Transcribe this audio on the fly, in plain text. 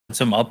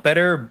him up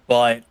better,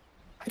 but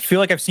I feel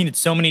like I've seen it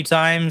so many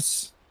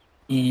times.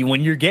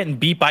 When you're getting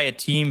beat by a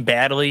team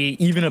badly,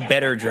 even a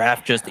better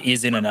draft just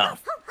isn't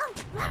enough.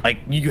 Like,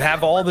 you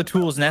have all the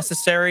tools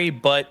necessary,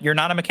 but you're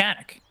not a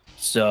mechanic,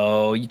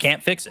 so you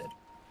can't fix it.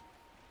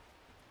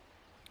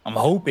 I'm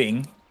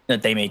hoping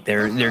that they make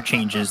their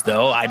changes,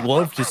 though. I'd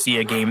love to see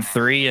a game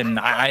 3, and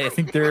I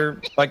think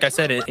they're, like I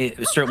said,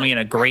 it's certainly in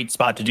a great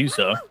spot to do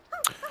so.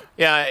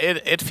 Yeah,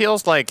 it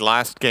feels like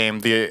last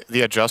game,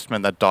 the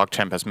adjustment that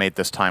DogChamp has made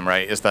this time,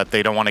 right, is that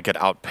they don't want to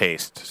get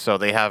outpaced. So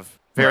they have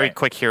very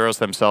quick heroes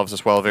themselves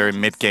as well, very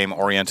mid-game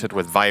oriented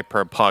with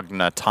Viper,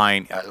 Pugna,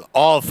 Tine.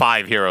 All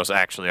 5 heroes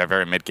actually are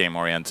very mid-game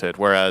oriented,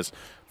 whereas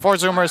for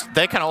Zoomers,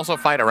 they can also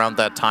fight around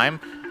that time,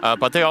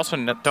 but they also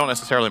don't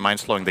necessarily mind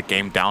slowing the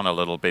game down a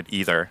little bit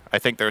either. I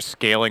think their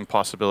scaling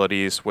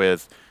possibilities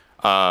with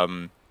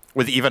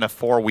even a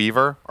 4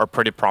 Weaver are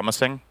pretty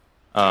promising.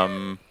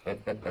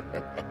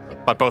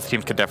 But both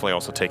teams can definitely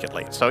also take it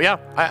late. So yeah,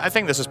 I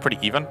think this is pretty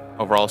even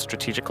overall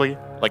strategically.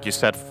 Like you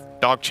said,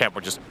 DogChamp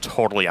were just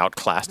totally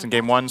outclassed in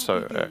game 1,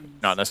 so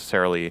not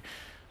necessarily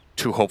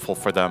too hopeful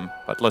for them.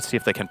 But let's see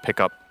if they can pick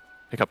up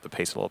the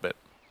pace a little bit.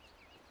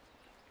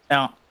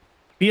 Now,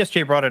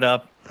 BSJ brought it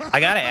up. I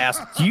gotta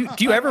ask, do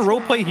you ever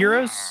roleplay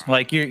heroes?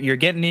 Like you're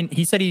getting in.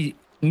 He said he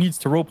needs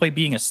to roleplay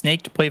being a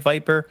snake to play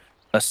Viper,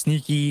 a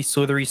sneaky,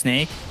 slithery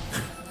snake.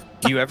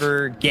 Do you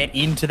ever get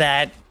into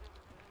that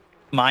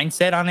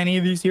mindset on any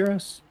of these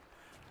heroes?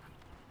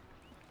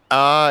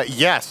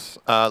 Yes.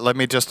 Let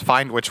me just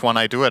find which one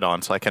I do it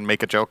on so I can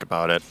make a joke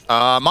about it.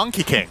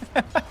 Monkey King.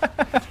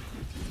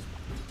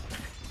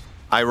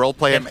 I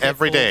roleplay him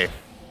every day.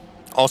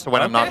 Also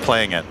when I'm not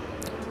playing it.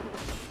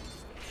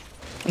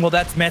 Well,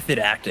 that's method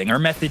acting, or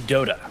method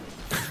Dota.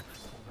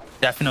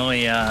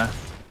 Definitely,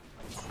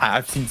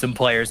 I've seen some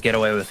players get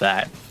away with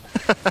that.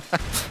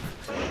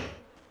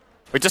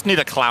 We just need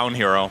a clown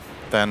hero.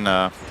 Then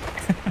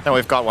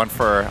we've got one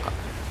for...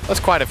 There's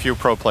quite a few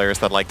pro players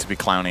that like to be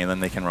clowny, and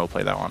then they can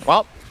roleplay that one.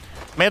 Well,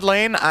 mid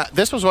lane,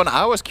 this was one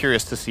I was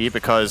curious to see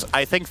because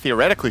I think,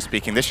 theoretically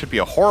speaking, this should be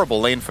a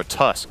horrible lane for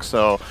Tusk.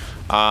 So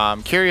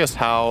I'm curious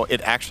how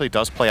it actually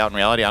does play out in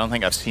reality. I don't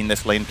think I've seen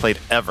this lane played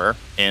ever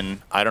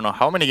in, I don't know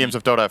how many games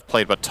of Dota I've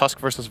played, but Tusk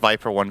versus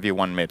Viper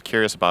 1v1 mid.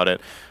 Curious about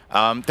it.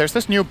 There's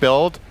this new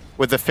build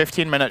with the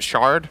 15-minute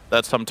shard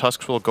that some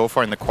Tusks will go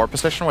for in the core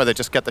position, where they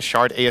just get the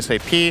shard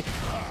ASAP,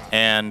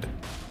 and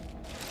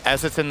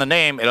as it's in the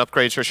name, it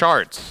upgrades your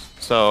shards.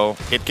 So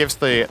it gives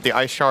the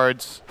ice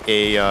shards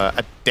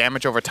a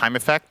damage over time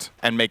effect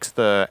and makes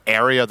the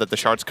area that the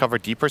shards cover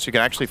deeper, so you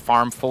can actually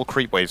farm full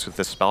creep waves with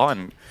this spell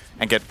and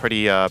get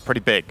pretty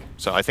big.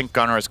 So I think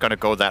Gunnar is going to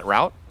go that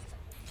route.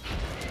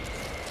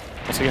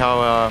 We'll see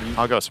how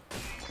it goes.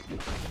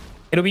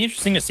 It'll be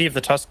interesting to see if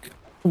the Tusk,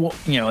 you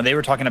know, they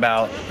were talking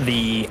about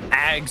the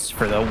Ags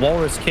for the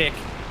Walrus kick,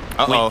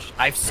 which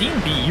I've seen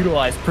be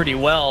utilized pretty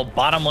well.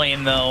 Bottom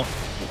lane, though,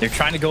 they're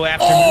trying to go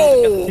after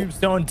the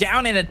Tombstone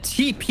down in a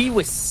TP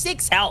with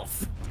 6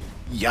 health.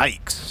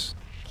 Yikes.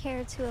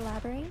 Care to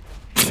elaborate?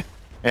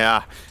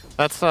 Yeah,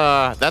 that's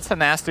a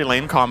nasty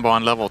lane combo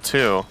on level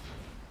 2.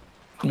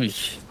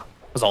 Was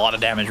a lot of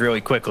damage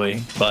really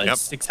quickly, but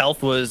 6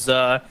 health was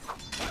the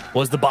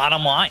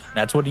bottom line.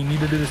 That's what he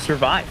needed to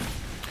survive.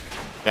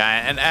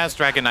 Yeah, and as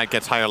Dragon Knight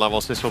gets higher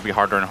levels, this will be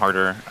harder and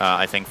harder,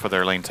 I think, for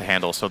their lane to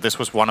handle. So this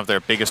was one of their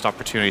biggest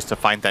opportunities to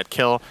find that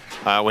kill.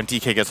 When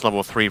DK gets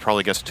level 3,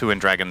 probably gets 2 in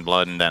Dragon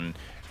Blood, and then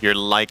you're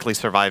likely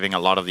surviving a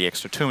lot of the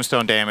extra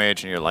Tombstone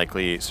damage, and you're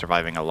likely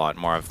surviving a lot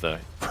more of the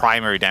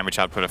primary damage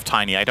output of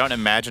Tiny. I don't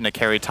imagine a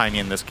carry Tiny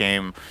in this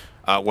game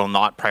will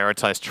not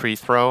prioritize tree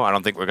throw. I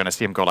don't think we're going to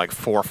see him go like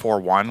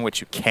 4-4-1,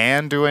 which you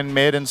can do in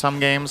mid in some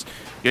games.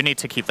 You need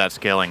to keep that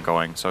scaling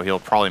going, so he'll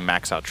probably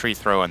max out tree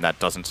throw, and that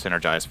doesn't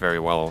synergize very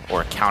well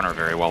or counter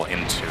very well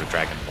into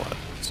Dragon Blood.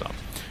 So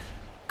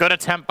good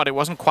attempt, but it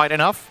wasn't quite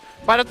enough.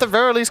 But at the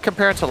very least,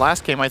 compared to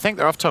last game, I think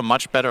they're off to a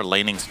much better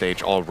laning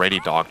stage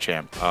already,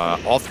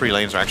 DogChamp. All 3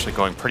 lanes are actually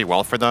going pretty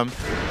well for them.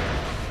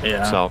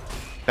 Yeah. So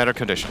better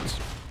conditions.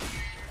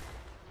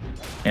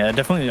 Yeah,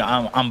 definitely.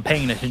 I'm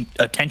paying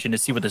attention to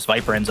see what this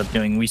Viper ends up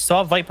doing. We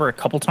saw Viper a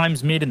couple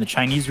times mid in the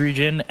Chinese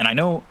region, and I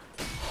know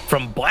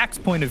from Black's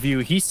point of view,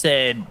 he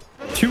said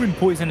 2 in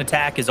poison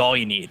attack is all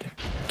you need.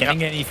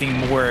 Getting anything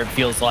more, it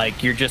feels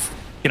like you're just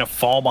going to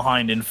fall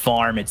behind in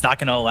farm. It's not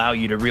going to allow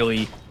you to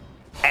really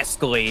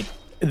escalate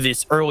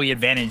this early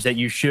advantage that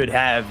you should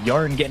have.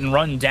 Yarn getting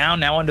run down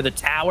now under the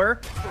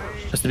tower.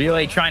 Just to be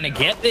like trying to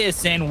get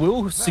this, and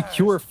will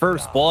secure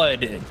first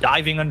blood,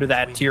 diving under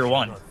that tier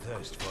 1.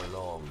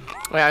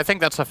 Yeah, I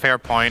think that's a fair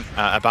point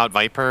about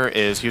Viper,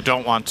 is you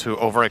don't want to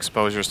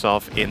overexpose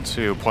yourself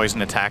into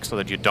poison attacks so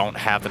that you don't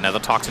have the Nether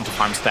Toxin to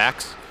farm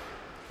stacks.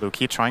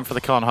 Luki trying for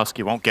the kill on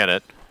Husky, won't get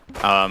it.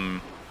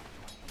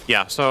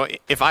 Yeah, so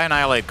if I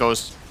Annihilate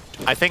goes,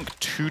 I think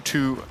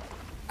 2-2,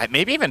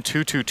 maybe even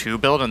 2-2-2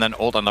 build and then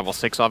ult on level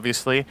 6,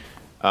 obviously.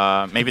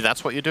 Maybe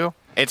that's what you do.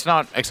 It's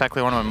not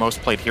exactly one of my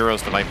most played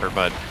heroes, the Viper,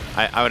 but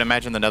I would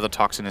imagine the Nether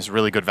Toxin is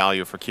really good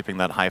value for keeping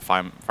that high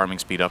farming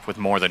speed up with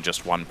more than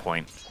just 1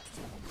 point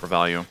for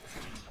value.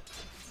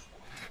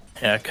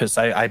 Yeah, because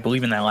I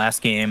believe in that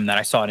last game that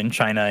I saw it in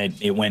China,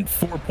 it went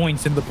 4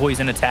 points into the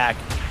poison attack,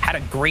 had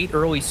a great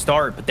early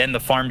start, but then the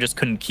farm just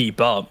couldn't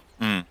keep up.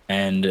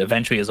 And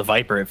eventually, as a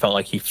Viper, it felt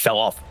like he fell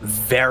off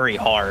very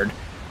hard.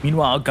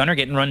 Meanwhile, Gunnar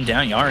getting run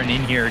down. Yarn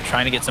in here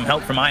trying to get some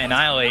help from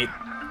Annihilate.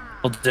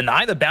 Will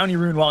deny the bounty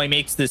rune while he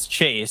makes this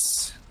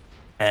chase.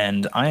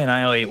 And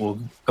Annihilate will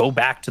go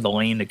back to the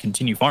lane to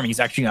continue farming. He's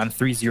actually on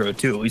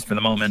 3-0-2, at least for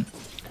the moment.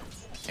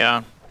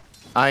 Yeah.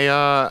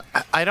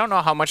 I don't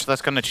know how much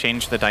that's going to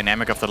change the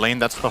dynamic of the lane.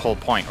 That's the whole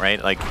point,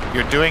 right? Like,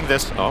 you're doing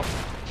this... Oh,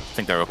 I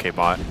think they're okay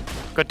bot.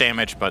 Good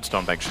damage, but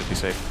Stonebank should be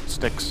safe.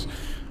 Sticks.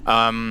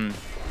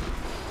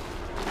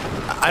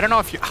 I don't know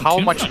if how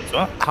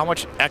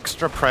much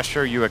extra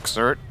pressure you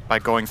exert by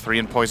going 3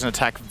 in poison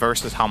attack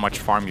versus how much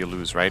farm you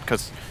lose, right?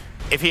 Because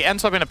if he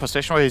ends up in a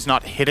position where he's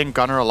not hitting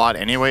Gunnar a lot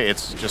anyway,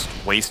 it's just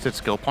wasted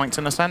skill points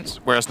in a sense.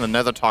 Whereas the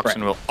Nether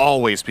Toxin will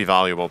always be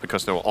valuable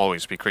because there will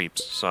always be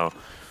creeps. So,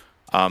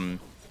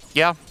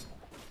 yeah.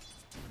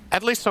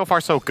 At least so far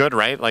so good,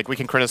 right? Like, we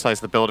can criticize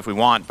the build if we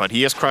want, but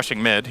he is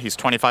crushing mid. He's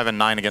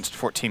 25-9 against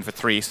 14 for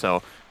 3,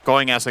 so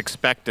going as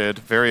expected,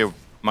 very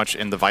much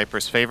in the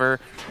Viper's favor.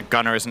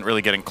 Gunnar isn't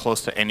really getting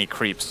close to any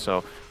creeps,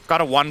 so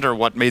gotta wonder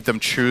what made them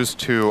choose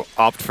to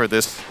opt for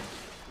this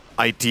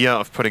idea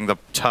of putting the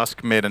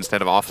Tusk mid instead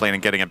of offlane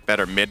and getting a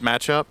better mid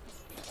matchup.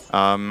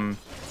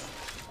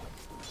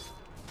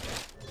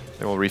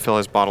 They will refill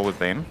his bottle with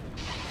Bane.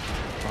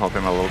 I'll help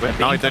him a little bit.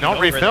 No, they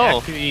don't refill.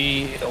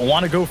 They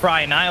want to go for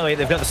Annihilate.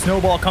 They've got the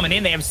snowball coming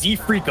in. They have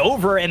Z-Freak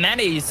over, and that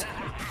is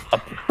a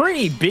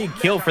pretty big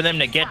kill for them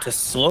to get to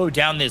slow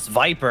down this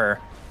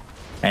Viper.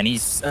 And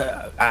he's,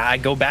 I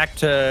go back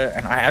to,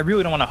 and I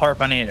really don't want to harp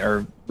on it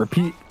or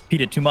repeat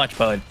it too much,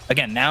 but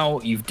again,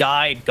 now you've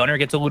died. Gunnar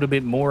gets a little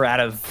bit more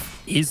out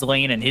of his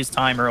lane and his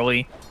time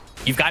early.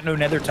 You've got no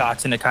Nether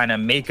Toxin to kind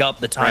of make up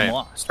the time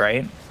lost,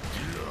 right?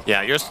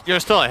 Yeah, you're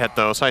still ahead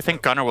though, so I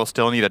think Gunnar will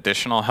still need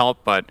additional help,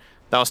 but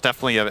that was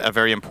definitely a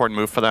very important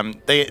move for them.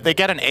 They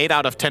get an 8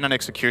 out of 10 on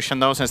execution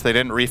though, since they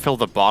didn't refill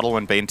the bottle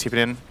when Bane TP'd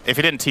in. If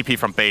he didn't TP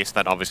from base,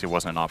 that obviously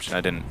wasn't an option.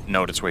 I didn't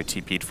notice where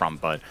he TP'd from,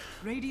 but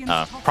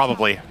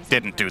probably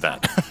didn't do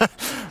that.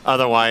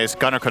 Otherwise,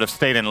 Gunnar could have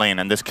stayed in lane,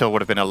 and this kill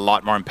would have been a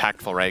lot more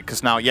impactful, right?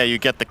 Because now, yeah, you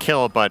get the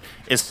kill, but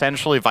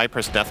essentially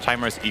Viper's death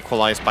timer is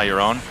equalized by your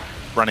own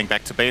running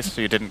back to base,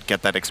 so you didn't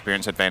get that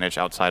experience advantage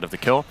outside of the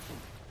kill.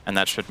 And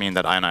that should mean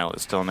that Annihilate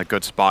is still in a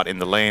good spot in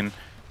the lane.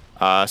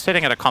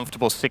 Sitting at a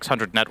comfortable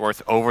 600 net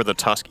worth over the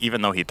Tusk,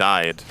 even though he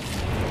died.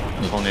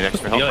 We'll need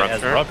extra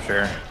help.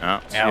 Rupture. Yeah,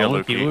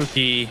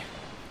 Luki.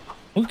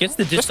 Who gets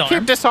the disarm? Just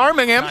keep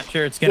disarming him. Not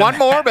sure it's gonna One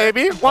more,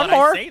 baby. One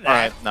more. All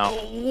right,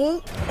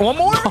 no. One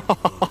more?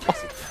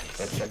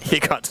 He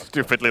got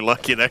stupidly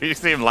lucky there. You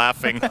see him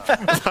laughing.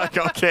 Like,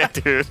 okay,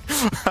 dude.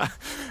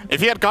 If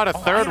he had got a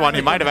third one,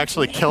 he might have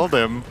actually killed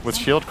him with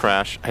shield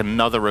crash.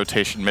 Another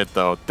rotation mid,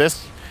 though.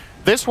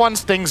 This one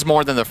stings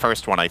more than the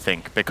first one, I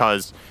think,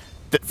 because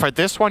for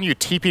this one, you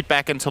TP'd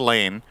back into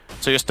lane,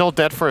 so you're still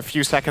dead for a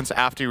few seconds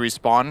after you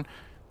respawn,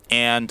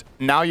 and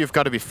now you've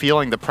got to be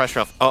feeling the pressure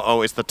of,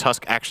 uh-oh, is the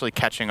Tusk actually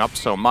catching up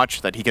so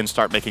much that he can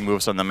start making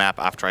moves on the map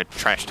after I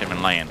trashed him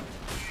in lane?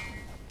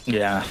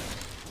 Yeah,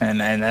 and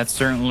that's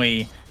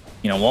certainly,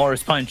 you know,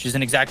 Walrus Punch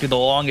isn't exactly the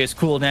longest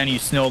cooldown. You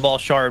snowball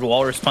shard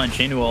Walrus Punch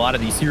into a lot of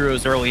these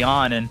heroes early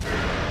on,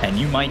 and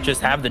you might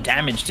just have the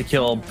damage to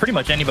kill pretty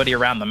much anybody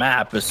around the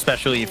map,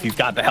 especially if you've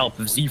got the help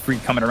of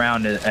Z-Freak coming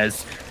around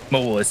as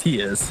mobile as he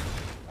is.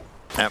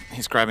 Yep,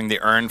 he's grabbing the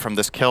urn from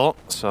this kill,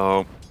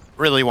 so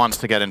really wants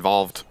to get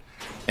involved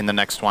in the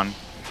next one.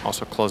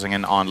 Also closing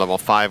in on level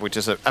 5, which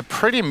is a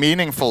pretty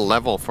meaningful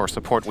level for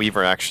support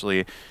Weaver,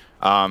 actually.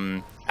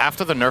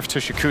 After the nerf to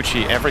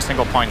Shikuchi, every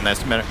single point in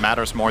this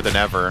matters more than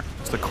ever.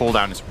 The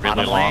cooldown is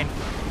really long.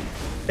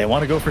 They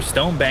want to go for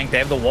Stonebank. They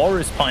have the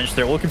Walrus Punch.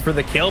 They're looking for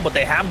the kill, but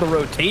they have the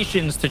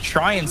rotations to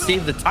try and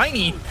save the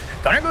Tiny.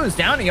 Gunnar goes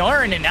down to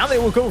Yarn, and now they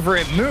look over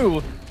at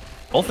Moo.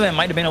 Both of them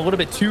might have been a little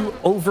bit too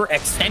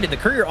overextended. The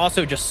Courier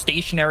also just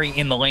stationary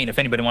in the lane, if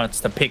anybody wants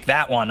to pick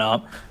that one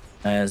up.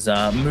 As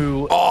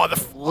Moo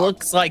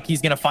looks like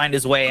he's going to find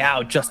his way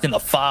out just in the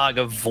fog,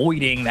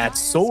 avoiding that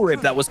Soul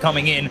Rip that was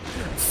coming in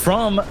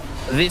from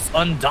this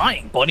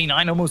Undying.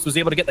 Bloody9 almost was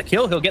able to get the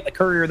kill. He'll get the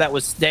Courier that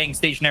was staying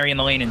stationary in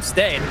the lane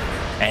instead.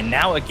 And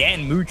now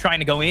again, Moo trying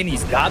to go in.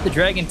 He's got the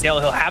Dragon Tail.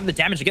 He'll have the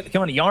damage to get the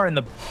kill on Yarn.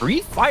 The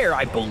Brief Fire,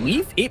 I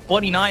believe, hit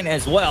Bloody9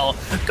 as well.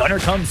 Gunnar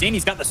comes in.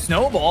 He's got the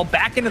Snowball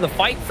back into the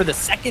fight for the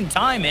second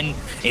time, and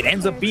it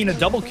ends up being a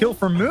double kill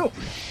for Moo.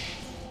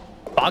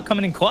 Bog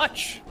coming in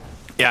clutch.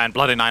 Yeah, and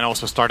Bloody9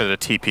 also started a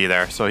TP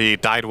there, so he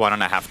died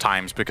 1.5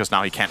 times because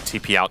now he can't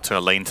TP out to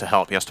a lane to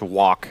help. He has to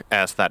walk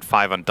as that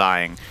 5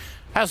 Undying.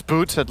 Has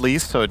boots at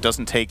least, so it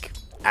doesn't take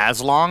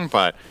as long,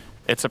 but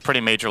it's a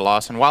pretty major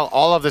loss. And while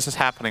all of this is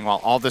happening, while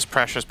all this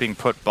pressure is being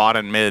put bot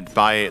and mid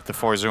by the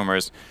 4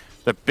 Zoomers,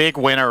 the big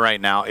winner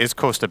right now is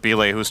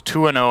Costabile, who's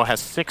 2-0,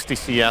 has 60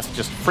 CS,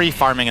 just free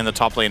farming in the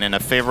top lane in a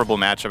favorable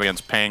matchup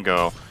against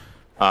Pango.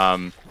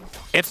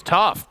 It's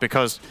tough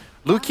because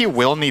Luki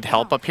will need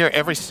help up here.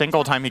 Every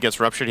single time he gets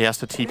ruptured, he has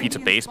to TP to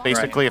base,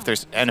 basically. Right.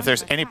 If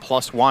there's any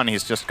 +1,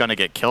 he's just going to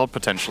get killed,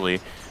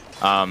 potentially.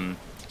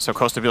 So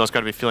Costabilo's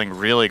got to be feeling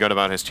really good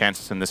about his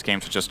chances in this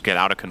game to just get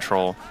out of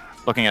control.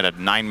 Looking at a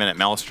 9-minute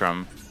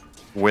Maelstrom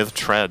with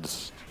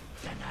treads.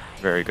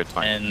 Very good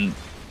time. And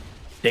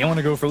they want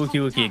to go for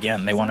Luki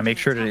again. They want to make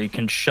sure that they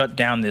can shut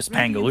down this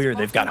Pangolier.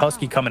 They've got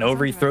Husky coming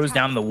over. He throws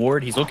down the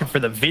ward. He's looking for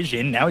the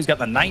vision. Now he's got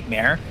the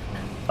Nightmare.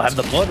 They'll have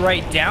the blood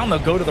right down. They'll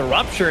go to the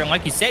Rupture. And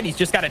like you said, he's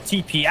just got a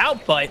TP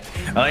out, but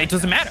it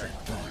doesn't matter.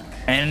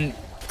 And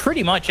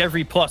pretty much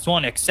every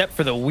 +1 except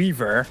for the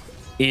Weaver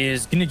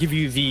is going to give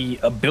you the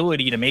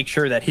ability to make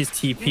sure that his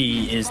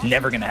TP is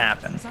never going to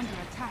happen.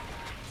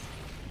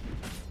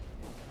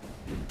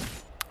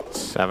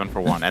 7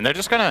 for 1. And they're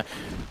just going to...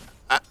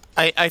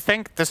 I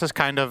think this is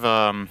kind of...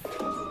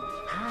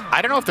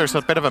 I don't know if there's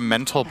a bit of a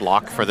mental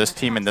block for this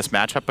team in this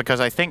matchup, because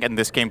I think in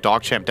this game,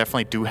 DogChamp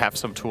definitely do have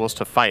some tools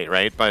to fight,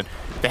 right? But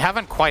they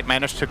haven't quite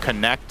managed to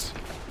connect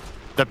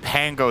the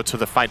Pango to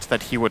the fights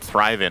that he would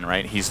thrive in,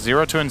 right? He's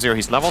 0-2-0.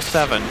 He's level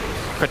 7.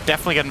 Could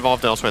definitely get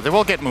involved elsewhere. They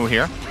will get Moo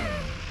here.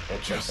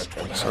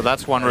 So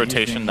that's one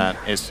rotation that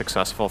is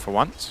successful for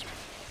once.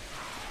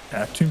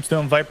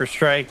 Tombstone, Viper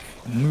Strike,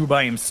 Moo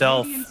by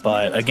himself,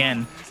 but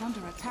again,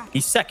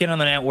 he's second on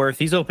the net worth.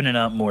 He's opening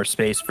up more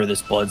space for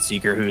this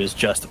Bloodseeker, who is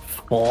just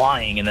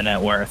flying in the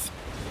net worth.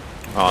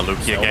 Oh,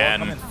 Luki again.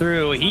 Coming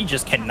through, he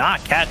just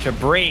cannot catch a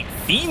break.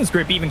 Fiend's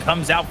Grip even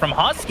comes out from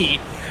Husky.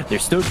 They're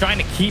still trying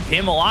to keep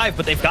him alive,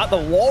 but they've got the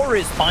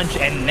Walrus Punch,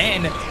 and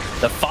then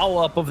the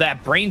follow-up of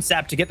that Brain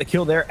Sap to get the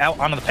kill there out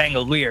onto the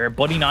Pangolier.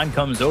 Bloody 9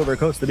 comes over,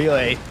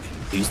 Costabile.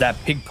 Use that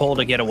pig pole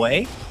to get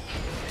away.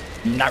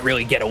 Not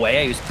really get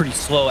away. He was pretty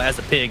slow as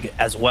a pig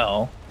as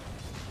well,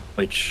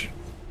 which,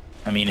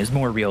 I mean, is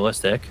more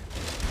realistic.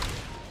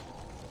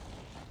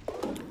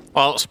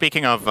 Well,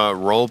 speaking of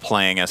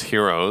role-playing as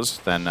heroes,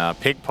 then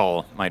pig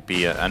pole might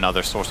be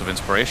another source of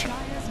inspiration.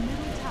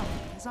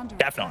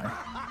 Definitely.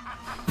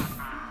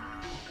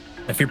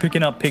 If you're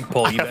picking up pig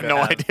pole, you I have no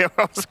idea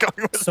where I was going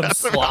with some that.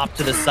 slop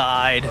to the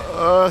side.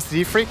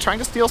 Z-Freak trying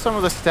to steal some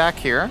of the stack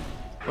here.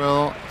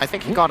 Well, I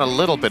think he got a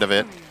little bit of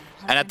it.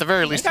 And at the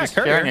very least, he's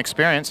carrying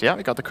experience. Yeah,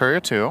 we got the courier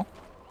too.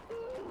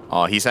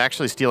 Oh, he's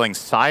actually stealing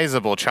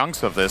sizable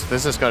chunks of this.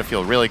 This is going to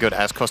feel really good,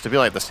 as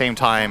Costabile at the same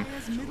time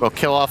will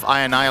kill off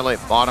Annihilate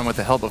bottom with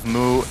the help of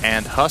Moo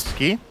and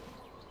Husky.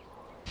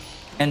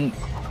 And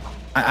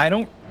I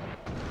don't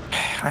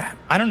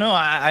know.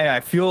 I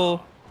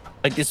feel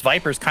like this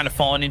Viper's kind of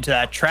fallen into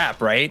that trap,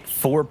 right?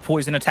 4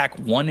 poison attack,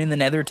 1 in the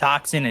Nether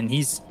Toxin, and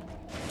he's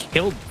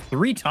killed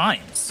 3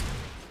 times.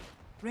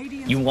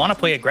 You want to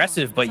play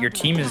aggressive, but your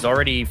team is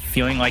already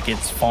feeling like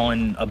it's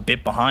fallen a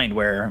bit behind,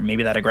 where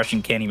maybe that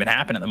aggression can't even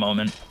happen at the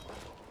moment.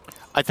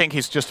 I think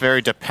he's just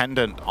very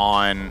dependent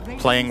on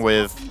playing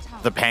with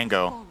the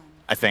Pango,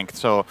 I think.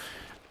 So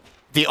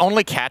the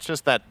only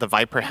catches that the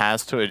Viper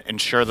has to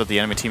ensure that the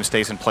enemy team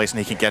stays in place and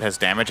he can get his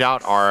damage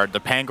out are the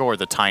Pango or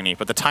the Tiny.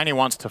 But the Tiny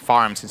wants to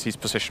farm. Since he's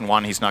position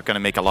 1, he's not going to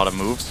make a lot of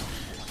moves.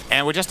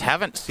 And we just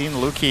haven't seen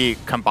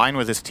Luki combine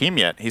with his team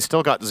yet. He's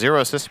still got 0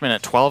 assist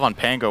minute, 12 on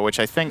Pango,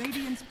 which I think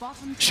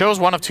shows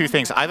one of 2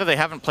 things. Either they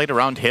haven't played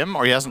around him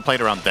or he hasn't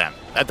played around them.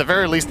 At the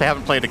very least, they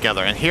haven't played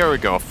together. And here we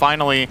go.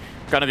 Finally,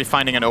 going to be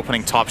finding an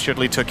opening top. Should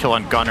lead to a kill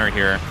on Gunner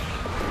here,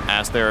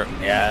 as they're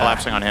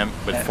collapsing on him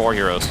with 4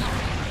 heroes.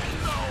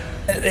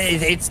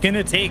 It's going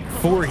to take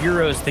 4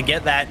 heroes to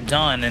get that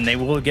done, and they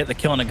will get the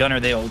kill on a Gunner.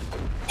 They'll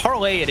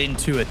parlay it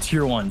into a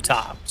tier 1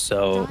 top.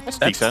 So that's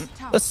decent.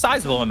 A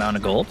sizable amount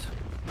of gold.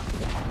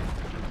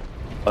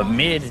 But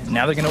mid,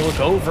 now they're going to look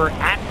over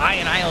at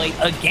Annihilate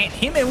again.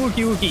 Him and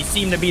Wookie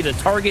seem to be the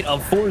target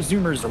of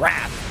 4Zoomer's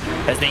wrath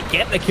as they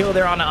get the kill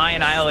there on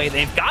Annihilate.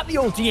 They've got the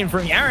ulti in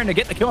from Yaren to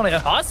get the kill on a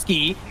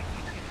Husky.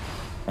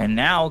 And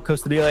now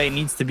Costabile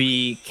needs to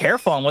be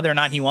careful on whether or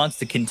not he wants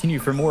to continue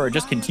for more or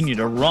just continue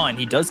to run.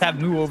 He does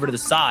have Moo over to the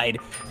side,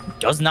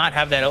 does not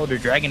have that Elder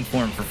Dragon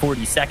form for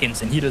 40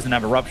 seconds, and he doesn't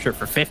have a Rupture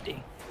for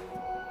 50.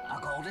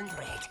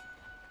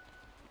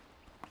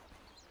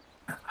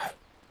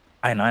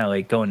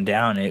 Annihilate going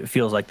down. It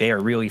feels like they are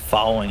really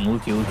following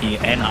Luki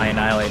and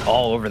Annihilate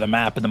all over the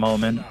map at the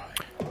moment,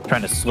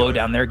 trying to slow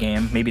down their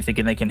game, maybe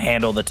thinking they can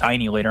handle the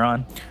Tiny later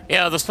on.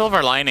 Yeah, the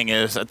silver lining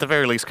is, at the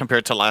very least,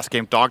 compared to last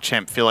game,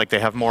 DogChamp feel like they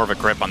have more of a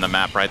grip on the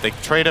map, right? They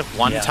traded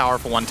 1 tower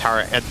for 1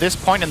 tower. At this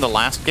point in the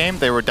last game,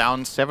 they were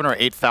down 7,000 or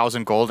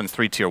 8,000 gold and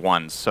 3 tier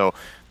 1s. So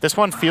this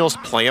one feels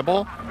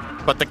playable,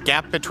 but the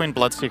gap between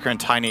Bloodseeker and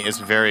Tiny is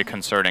very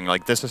concerning.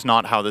 Like, this is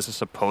not how this is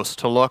supposed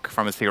to look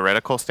from a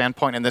theoretical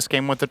standpoint in this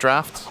game with the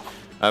drafts.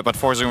 But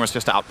 4Zoomers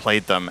just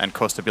outplayed them, and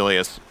Costabile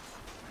is...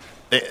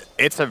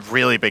 It's a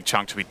really big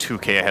chunk to be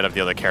 2k ahead of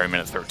the other carry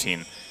minute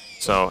 13.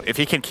 So if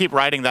he can keep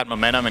riding that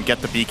momentum and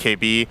get the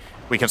BKB,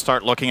 we can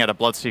start looking at a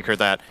Bloodseeker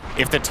that,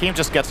 if the team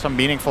just gets some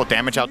meaningful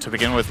damage out to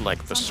begin with,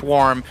 like the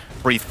Swarm,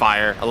 Breathe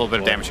Fire, a little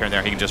bit of damage here and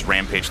there, he can just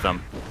rampage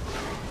them.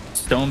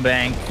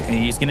 Stonebank,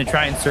 he's going to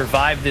try and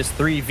survive this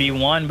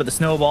 3v1, but the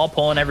Snowball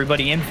pulling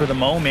everybody in for the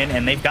moment,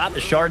 and they've got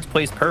the shards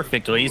placed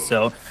perfectly,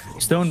 so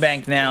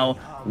Stonebank now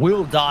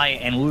will die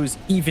and lose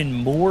even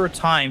more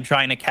time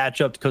trying to catch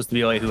up to Costa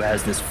Viola, who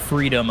has this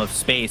freedom of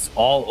space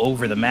all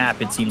over the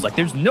map. It seems like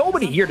there's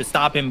nobody here to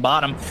stop him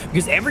bottom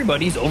because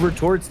everybody's over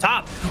towards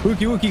top.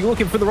 Luki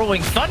looking for the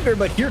Rolling Thunder,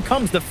 but here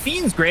comes the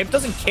Fiend's Grip.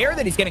 Doesn't care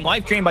that he's getting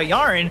life drained by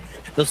Yaren.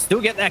 They'll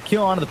still get that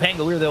kill onto the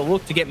Pangolier. They'll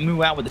look to get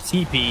Moo out with the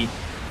TP.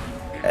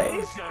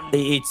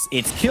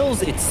 It's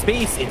kills, it's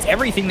space, it's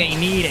everything they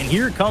need, and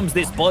here comes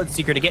this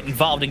Bloodseeker to get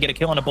involved and get a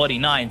kill on a Bloody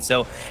 9.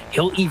 So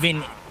he'll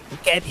even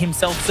get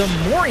himself some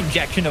more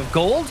injection of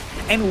gold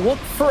and look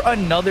for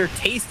another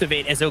taste of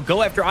it as he'll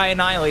go after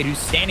Annihilate, who's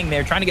standing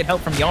there trying to get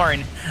help from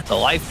Yaren. The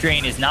life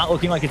drain is not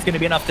looking like it's going to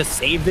be enough to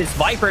save this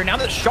Viper. Now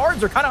that the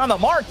shards are kind of on the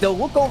mark, they'll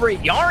look over at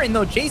Yaren.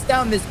 They'll chase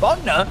down this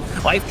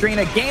Bugna. Life drain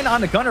again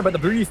on the Gunner, but the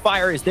Breathe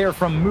Fire is there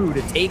from Moo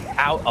to take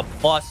out a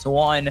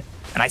 +1.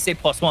 And I say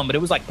 +1, but it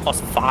was like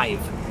 +5.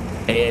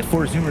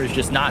 Zoomer is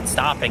just not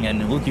stopping,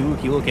 and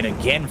Luki looking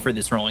again for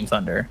this Rolling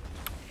Thunder.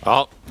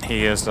 Well,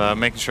 he is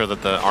making sure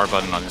that the R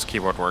button on his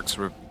keyboard works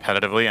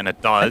repetitively, and it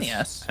does.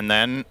 Yes. And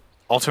then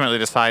ultimately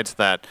decides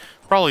that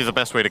probably the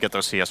best way to get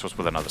those CS was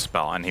with another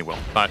spell, and he will.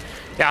 But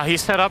yeah,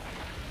 he's set up.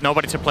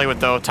 Nobody to play with,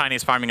 though.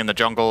 Tiny's farming in the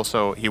jungle,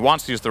 so he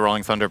wants to use the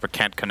Rolling Thunder, but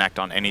can't connect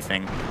on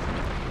anything.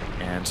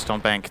 And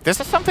Stonebank. This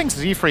is something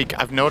Z-Freak,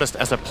 I've noticed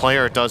as a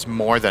player, does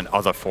more than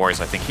other fours.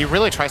 I think he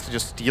really tries to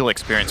just steal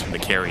experience from the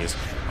carries.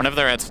 Whenever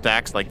they're at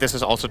stacks, like this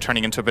is also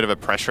turning into a bit of a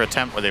pressure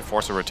attempt where they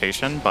force a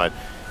rotation, but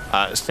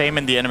same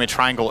in the enemy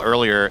triangle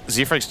earlier.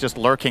 Z-Freak's just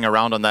lurking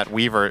around on that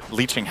Weaver,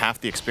 leeching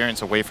half the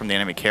experience away from the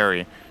enemy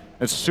carry.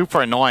 It's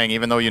super annoying,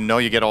 even though you know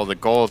you get all the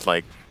gold.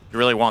 Like, you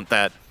really want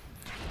that.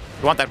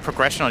 You want that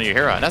progression on your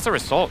hero. And as a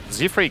result,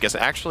 Z-Freak is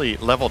actually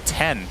level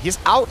 10. He's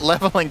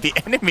out-leveling the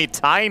enemy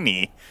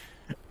Tiny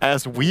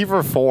as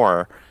Weaver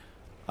 4.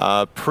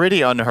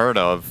 Pretty unheard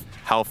of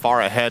how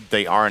far ahead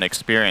they are in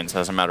experience,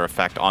 as a matter of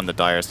fact, on the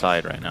Dire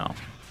side right now.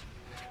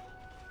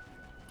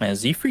 Man,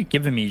 Z-Freak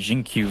giving me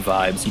Jinkyu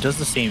vibes. He does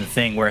the same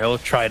thing where he'll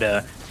try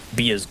to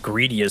be as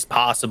greedy as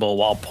possible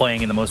while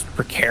playing in the most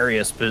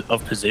precarious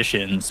of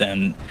positions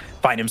and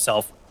find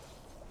himself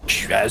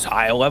as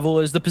high a level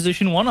as the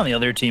position 1 on the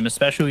other team,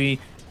 especially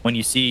when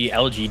you see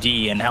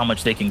LGD and how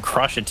much they can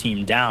crush a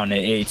team down.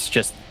 It's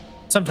just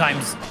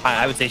sometimes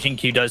I would say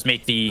Jinkyu does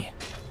make the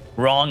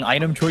wrong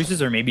item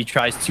choices or maybe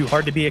tries too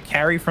hard to be a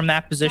carry from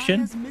that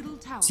position.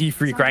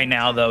 Z-Freak right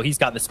now, though, he's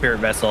got the Spirit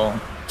Vessel,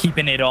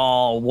 keeping it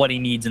all what he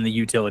needs in the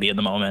utility at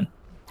the moment.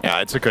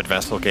 Yeah, it's a good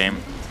Vessel game.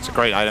 It's a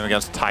great item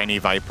against Tiny,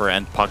 Viper,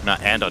 and Pugna,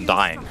 and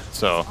Undying.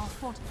 So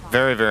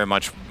very, very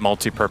much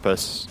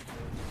multi-purpose.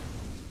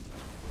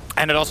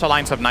 And it also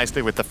lines up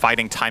nicely with the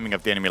fighting timing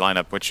of the enemy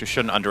lineup, which you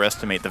shouldn't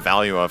underestimate the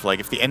value of. Like,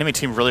 if the enemy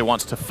team really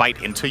wants to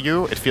fight into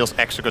you, it feels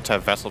extra good to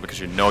have Vessel because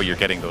you know you're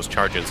getting those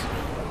charges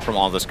from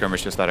all the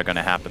skirmishes that are going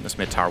to happen. This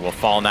mid tower will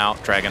fall now.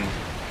 Dragon,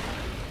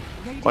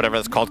 whatever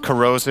it's called,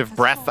 Corrosive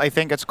Breath, I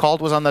think it's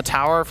called, was on the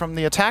tower from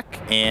the attack.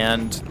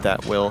 And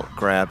that will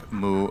grab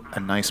Moo a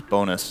nice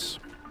bonus.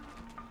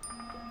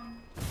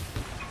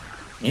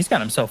 He's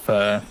got himself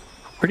a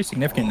pretty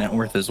significant net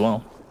worth as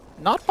well.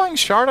 Not buying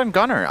Shard on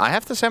Gunner. I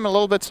have to say I'm a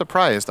little bit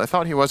surprised. I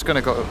thought he was going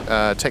to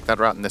go take that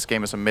route in this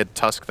game as a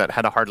mid-Tusk that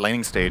had a hard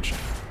laning stage.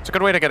 It's a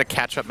good way to get a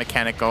catch-up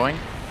mechanic going,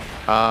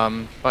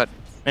 but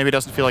maybe it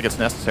doesn't feel like it's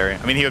necessary.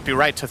 I mean, he would be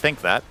right to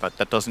think that, but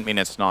that doesn't mean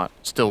it's not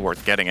still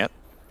worth getting it,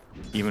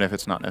 even if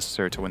it's not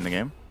necessary to win the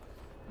game.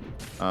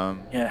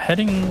 Yeah,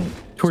 heading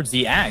towards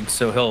the Ag,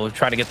 so he'll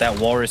try to get that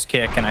Walrus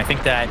kick, and I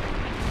think that,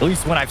 at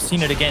least when I've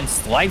seen it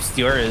against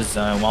Lifestealer, is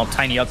while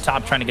Tiny up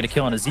top trying to get a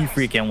kill on a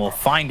Z-Freak and will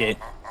find it,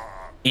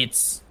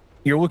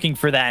 you're looking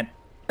for that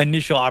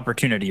initial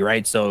opportunity,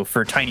 right? So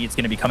for Tiny, it's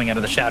going to be coming out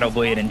of the Shadow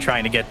Blade and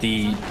trying to get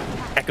the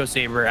Echo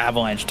Saber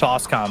Avalanche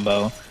toss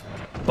combo.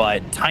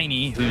 But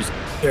Tiny, Tusk,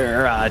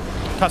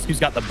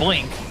 who's got the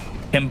blink,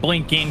 can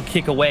blink in,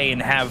 kick away,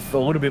 and have a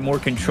little bit more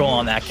control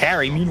on that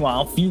carry.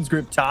 Meanwhile, Fiend's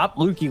Grip top,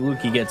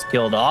 Luki gets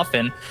killed off,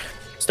 and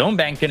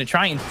Stonebank going to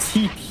try and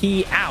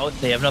TP out.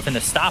 They have nothing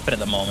to stop it at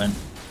the moment.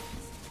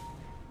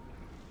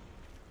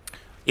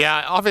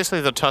 Yeah,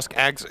 obviously the Tusk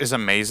Ags is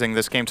amazing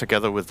this game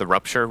together with the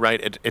Rupture,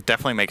 right? It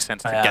definitely makes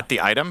sense to get the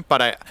item,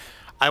 but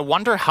I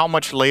wonder how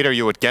much later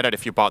you would get it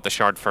if you bought the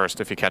Shard first,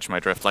 if you catch my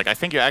drift. Like, I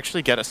think you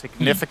actually get a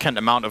significant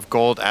amount of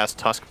gold as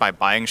Tusk by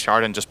buying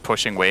Shard and just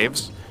pushing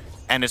waves,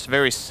 and it's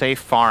very safe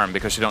farm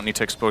because you don't need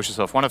to expose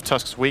yourself. One of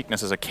Tusk's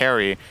weaknesses as a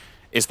carry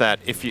is that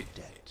if you...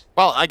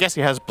 Well, I guess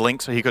he has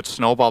Blink, so he could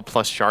Snowball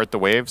plus Shard the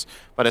waves,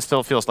 but it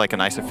still feels like a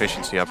nice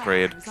efficiency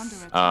upgrade.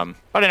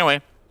 But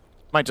anyway,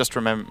 might just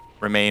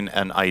remain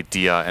an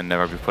idea and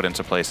never be put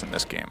into place in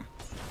this game.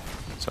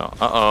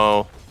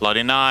 So,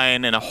 Bloody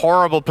 9 in a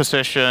horrible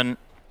position,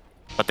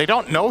 but they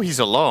don't know he's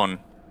alone.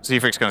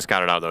 Z-Freak's gonna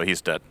scout it out though, he's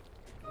dead.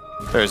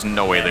 There's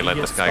no way they let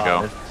this guy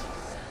go.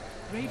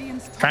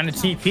 Trying to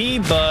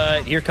TP,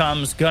 but here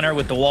comes Gunner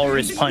with the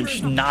Walrus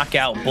Punch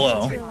knockout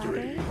blow.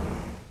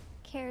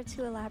 Care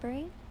to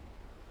elaborate?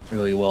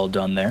 Really well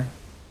done there.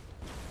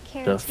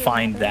 To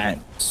find that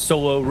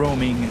solo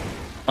roaming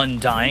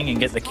Undying and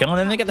get the kill, and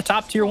then they get the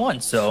top tier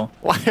 1, so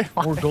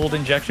more gold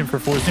injection for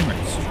 4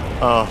 Zoomers.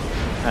 Oh,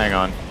 Hang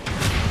on.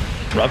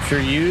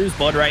 Rupture used,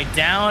 Blood right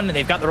down.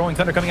 They've got the Rolling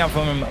Thunder coming out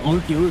from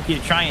Luki to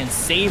try and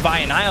save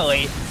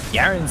Annihilate.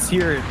 Yaren's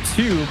here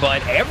too,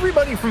 but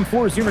everybody from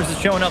Four Zoomers is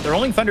showing up. The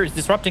Rolling Thunder is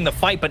disrupting the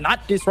fight, but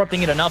not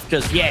disrupting it enough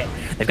just yet.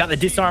 They've got the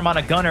disarm on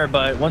a Gunner,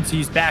 but once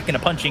he's back in a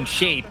punching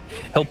shape,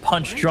 he'll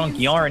punch Drunk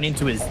Yarn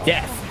into his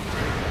death.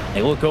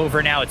 They look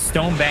over now at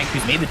Stonebank,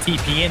 who's made the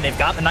TP in. They've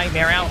got the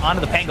Nightmare out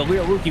onto the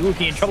Pangolier.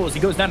 Luki in trouble as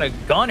he goes down to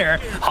Gunner.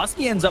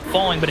 Husky ends up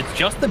falling, but it's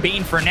just the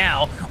Bane for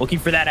now. Looking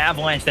for that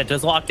Avalanche that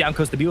does lock down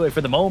Costabile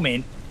for the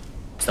moment.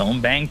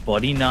 Stonebank,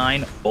 Bloody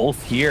 9,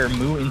 both here.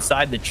 Moo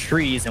inside the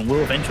trees and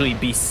will eventually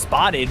be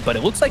spotted, but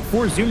it looks like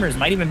Four Zoomers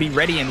might even be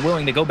ready and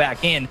willing to go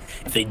back in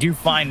if they do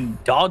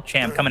find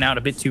DogChamp coming out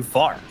a bit too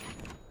far.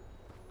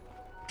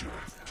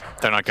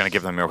 They're not going to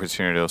give them the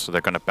opportunity, so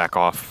they're going to back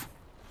off.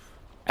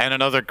 And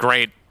another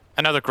great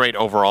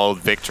overall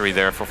victory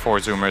there for Four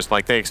Zoomers.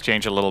 Like, they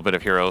exchange a little bit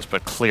of heroes,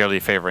 but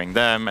clearly favoring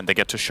them, and they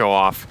get to show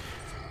off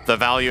the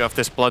value of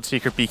this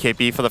Bloodseeker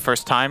BKB for the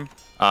first time.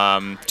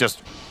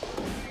 Just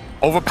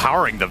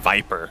overpowering the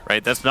Viper,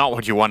 right? That's not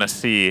what you want to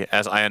see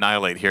as I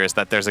Annihilate here, is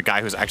that there's a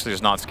guy who's actually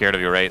just not scared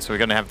of you, right? So we're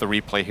going to have the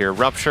replay here.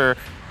 Rupture,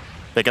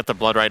 they get the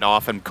Blood right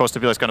off, and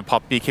Costabile is going to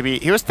pop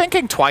BKB. He was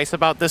thinking twice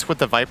about this with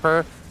the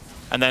Viper,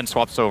 and then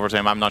swaps over to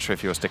him. I'm not sure if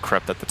he was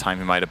decrypt at the time.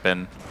 He might have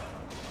been.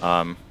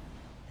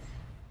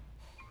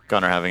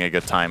 Gunner having a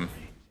good time.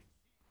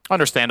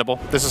 Understandable.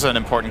 This is an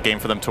important game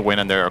for them to win,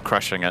 and they're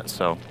crushing it,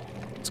 so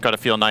it's got to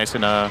feel nice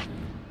in a...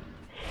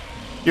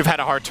 You've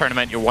had a hard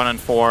tournament, you're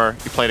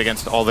 1-4, you played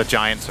against all the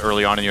giants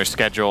early on in your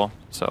schedule,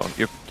 so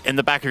you're in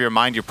the back of your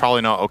mind, you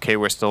probably know, okay,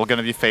 we're still going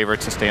to be favored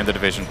to stay in the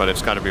division, but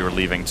it's got to be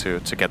relieving to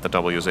get the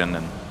W's in,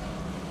 and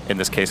in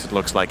this case, it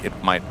looks like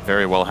it might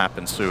very well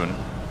happen soon.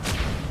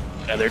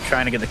 Yeah, they're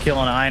trying to get the kill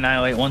on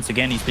Annihilate. Once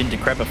again, he's been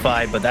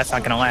decrepified, but that's not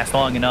going to last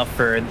long enough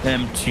for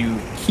them to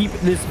keep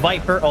this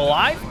Viper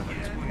alive.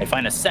 They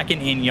find a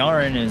second in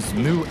Yarn as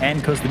Moo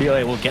and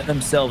Costabile will get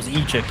themselves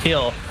each a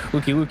kill.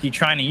 Luki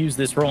trying to use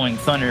this Rolling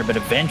Thunder, but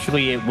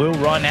eventually it will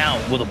run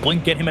out. Will the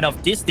Blink get him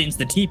enough distance?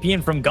 The TP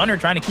in from Gunner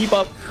trying to keep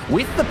up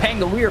with the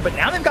Pangolier, but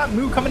now they've got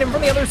Moo coming in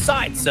from the other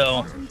side,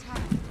 so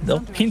they'll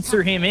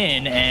pincer him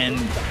in and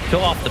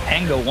kill off the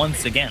Pango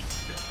once again.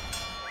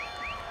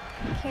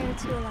 Care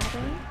to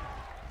elaborate?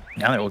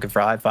 Now they're looking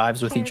for high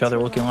fives with each other,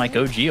 looking like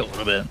OG a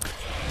little bit.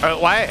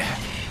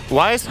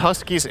 Why is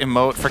Husky's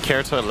emote for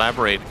Care to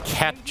Elaborate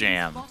Cat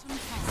Jam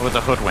with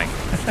a hoodwink?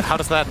 How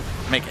does that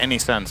make any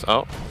sense?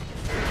 Oh.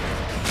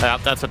 Yeah,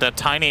 that's a dead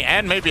Tiny,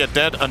 and maybe a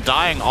dead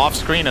Undying off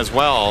screen as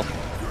well.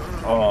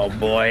 Oh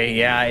boy,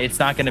 yeah, it's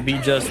not going to be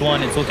just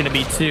one, it's looking to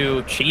be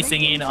two.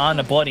 Chasing in on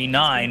a Bloody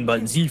 9,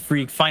 but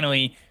Z-Freak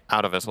finally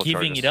out of vessel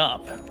giving charges. it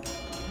up.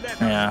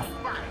 Yeah.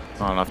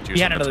 Not enough juice.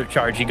 He had another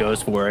charge, he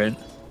goes for it.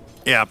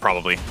 Yeah,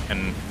 probably.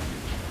 And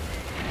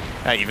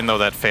even though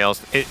that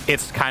fails,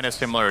 it's kind of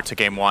similar to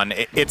game one.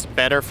 It's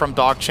better from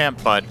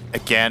DogChamp, but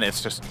again,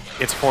 it's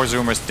Four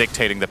Zoomers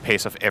dictating the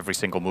pace of every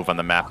single move on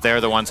the map.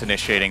 They're the ones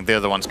initiating, they're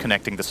the ones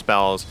connecting the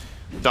spells.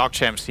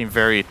 DogChamp seem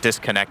very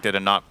disconnected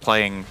and not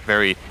playing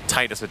very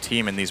tight as a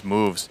team in these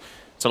moves.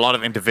 It's a lot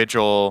of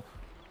individual,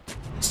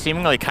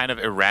 seemingly kind of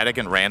erratic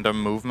and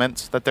random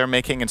movements that they're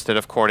making instead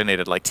of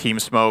coordinated, like team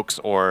smokes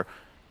or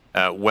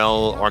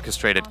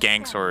well-orchestrated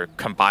ganks or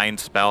combined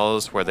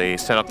spells where they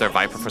set up their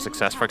Viper for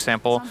success, for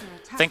example.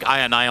 I think I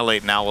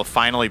Annihilate now will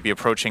finally be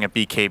approaching a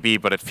BKB,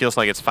 but it feels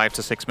like it's 5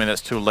 to 6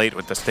 minutes too late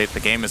with the state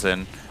the game is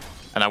in.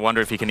 And I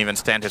wonder if he can even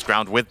stand his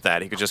ground with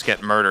that. He could just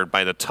get murdered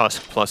by the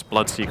Tusk plus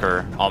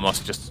Bloodseeker,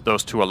 almost just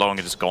those two alone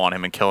can just go on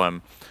him and kill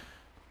him.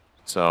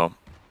 So,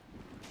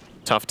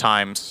 tough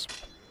times.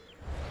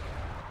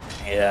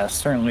 Yeah,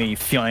 certainly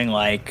feeling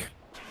like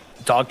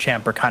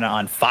DogChamp are kind of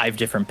on 5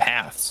 different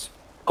paths,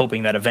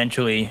 hoping that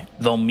eventually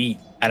they'll meet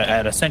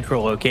at a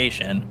central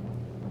location.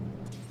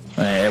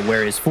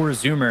 Whereas for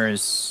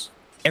Zoomers,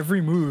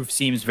 every move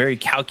seems very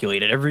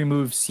calculated. Every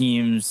move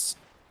seems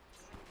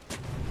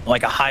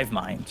like a hive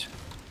mind.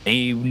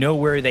 They know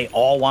where they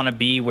all want to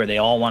be, where they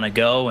all want to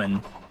go,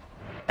 and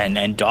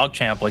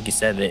DogChamp, like you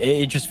said,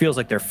 it just feels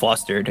like they're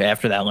flustered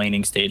after that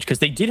laning stage because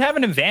they did have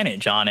an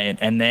advantage on it,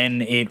 and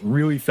then it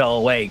really fell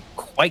away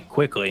quite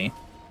quickly.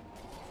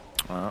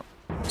 Well,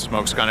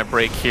 Smoke's gonna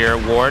break here.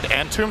 Ward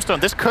and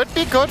Tombstone. This could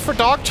be good for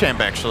DogChamp,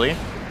 actually.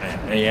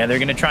 Yeah, they're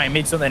going to try and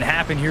make something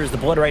happen here as the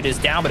Blood Right is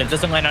down, but it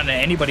doesn't land on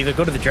anybody. They'll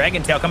go to the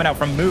Dragon Tail coming out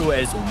from Moo,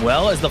 as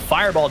well as the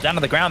Fireball down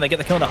to the ground. They get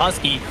the kill on the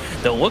Husky.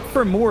 They'll look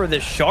for more of the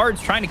Shards,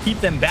 trying to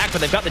keep them back,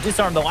 but they've got the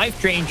Disarm, the Life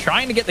Drain,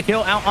 trying to get the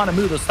kill out on a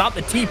Moo. They'll stop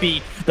the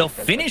TP. They'll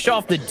finish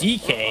off the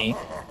DK.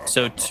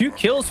 So 2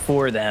 kills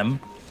for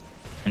them.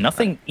 And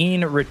nothing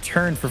in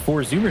return for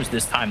Four Zoomers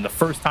this time, the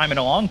first time in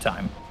a long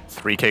time.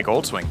 3K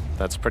Gold Swing.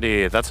 That's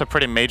a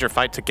pretty major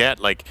fight to get.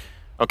 Like,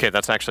 okay,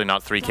 that's actually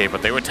not 3K,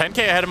 but they were 10K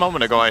ahead a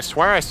moment ago. I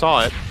swear I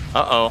saw it.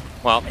 Uh-oh.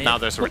 Well, now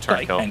there's a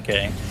return kill.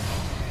 10K.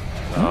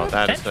 So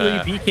that's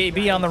potentially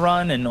BKB on the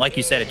run, and like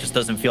you said, it just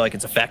doesn't feel like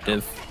it's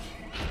effective.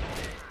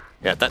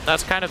 Yeah,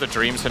 that's kind of the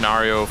dream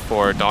scenario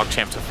for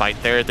DogChamp to fight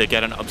there. They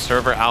get an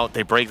Observer out,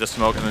 they break the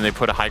smoke, and then they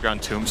put a high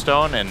ground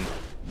Tombstone, and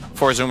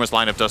Four Zoomer's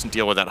lineup doesn't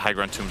deal with that high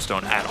ground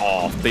tombstone at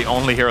all. The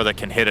only hero that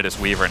can hit it is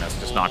Weaver, and it's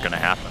just not going to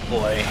happen.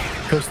 Boy,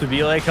 Costa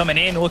Vila coming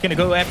in, looking to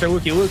go after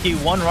Luki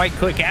Luki. One right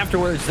click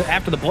afterwards,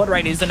 after the Blood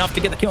Right is enough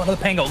to get the kill on the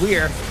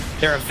Pangolier.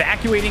 They're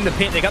evacuating the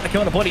pit. They got the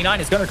kill on the Bloody Nine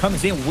as Gunner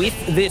comes in with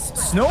this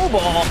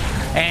snowball,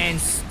 and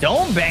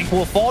Stonebank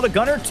will fall to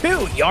Gunner too.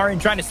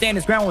 Yaren trying to stand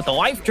his ground with the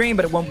life drain,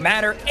 but it won't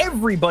matter.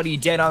 Everybody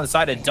dead on the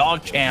side of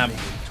DogChamp.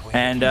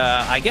 And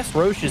I guess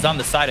Roche is on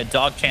the side of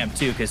DogChamp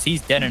too, because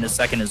he's dead in a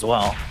second as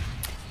well.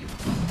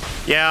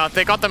 Yeah,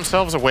 they got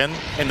themselves a win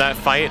in that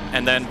fight,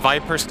 and then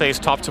Viper stays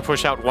top to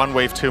push out one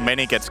wave too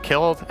many, gets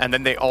killed, and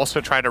then they also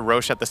try to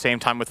Roche at the same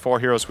time with 4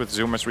 heroes with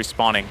Zoomers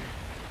respawning.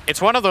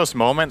 It's one of those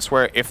moments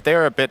where if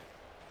they're a bit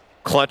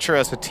clutcher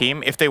as a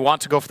team, if they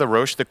want to go for the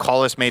Roche, the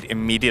call is made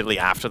immediately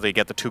after they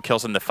get the 2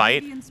 kills in the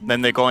fight.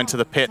 Then they go into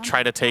the pit,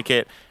 try to take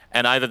it,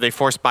 and either they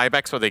force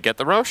buybacks or they get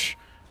the Roche.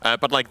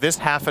 But like this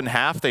half and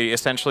half, they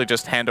essentially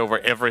just hand over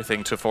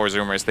everything to 4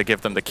 Zoomers. They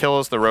give them the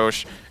kills, the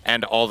Roche,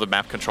 and all the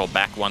map control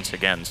back once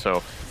again.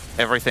 So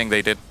everything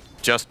they did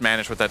just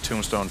manage with that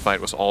Tombstone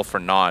fight was all for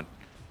naught.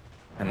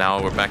 And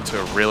now we're back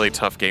to a really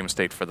tough game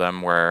state for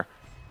them where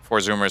 4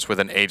 Zoomers with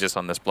an Aegis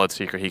on this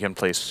Bloodseeker, he can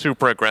play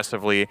super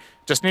aggressively.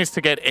 Just needs to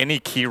get any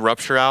key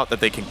rupture out that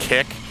they can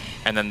kick,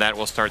 and then that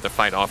will start the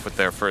fight off with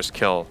their first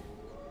kill.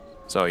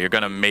 So you're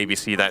going to maybe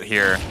see that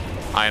here.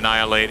 I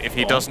Annihilate. If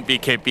he doesn't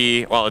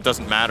BKB, well, it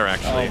doesn't matter,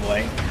 actually. Oh,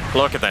 boy.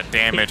 Look at that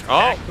damage.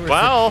 Oh,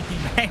 well.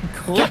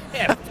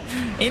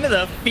 Into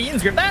the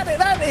Fiend's Grip.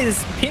 That is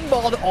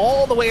pinballed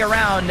all the way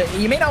around.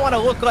 You may not want to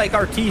look like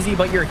Arteezy,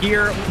 but you're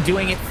here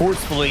doing it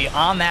forcefully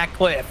on that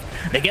cliff.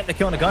 They get the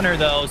kill on a Gunner,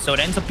 though, so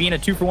it ends up being a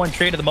 2-for-1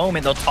 trade at the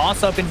moment. They'll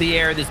toss up into the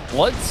air this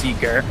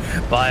Bloodseeker,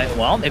 but,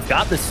 well, they've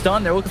got the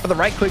stun. They're looking for the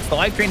right clicks. The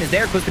life drain is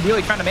there.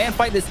 Costabile trying to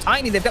man-fight this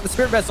Tiny. They've got the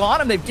Spirit Vessel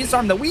on him. They've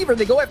disarmed the Weaver.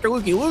 They go after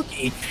Luki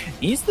Luki.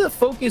 He's the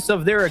focus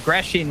of their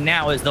aggression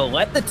now as they'll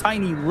let the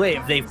Tiny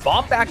live. They've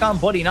bought back on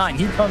Bloody Nine.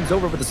 He comes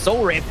over with a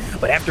Soul Rip,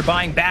 but after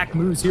buying back,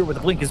 moves here with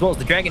the Blink as well as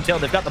the Dragon Tail.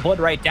 They've got the Blood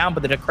Right down,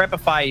 but the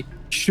Decrepify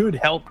should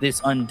help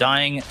this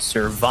Undying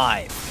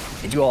survive.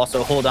 They do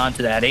also hold on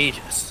to that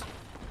Aegis.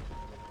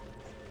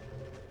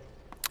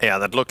 Yeah,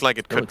 that looked like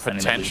it could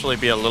potentially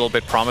be a little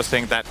bit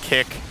promising. That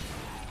kick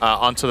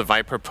onto the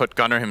Viper put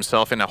Gunner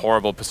himself in a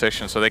horrible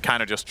position, so they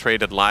kind of just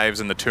traded lives,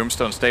 and the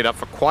Tombstone stayed up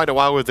for quite a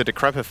while with the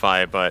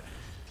Decrepify, but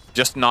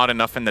just not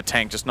enough in the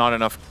tank, just not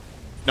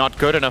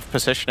good enough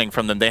positioning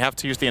from them. They have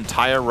to use the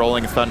entire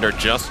Rolling Thunder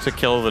just to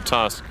kill the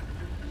Tusk,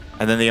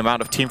 and then the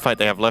amount of teamfight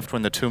they have left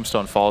when the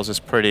Tombstone falls is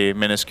pretty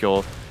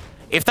minuscule.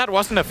 If that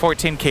wasn't a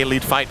 14k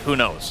lead fight, who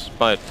knows?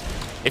 But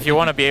if you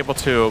want to be able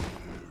to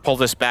pull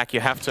this back,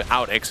 you have to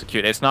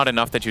out-execute. It's not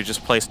enough that you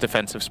just place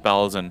defensive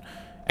spells and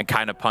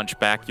kind of punch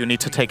back. You need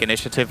to take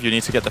initiative. You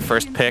need to get the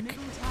first pick,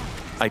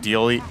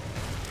 ideally,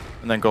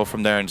 and then go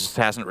from there, and it just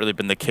hasn't really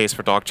been the case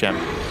for DogChamp.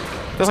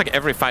 Feels like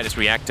every fight is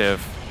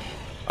reactive.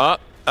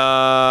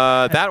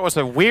 That was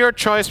a weird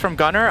choice from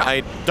Gunner.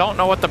 I don't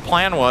know what the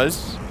plan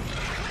was.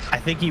 I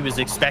think he was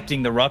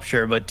expecting the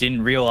Rupture, but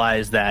didn't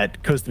realize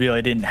that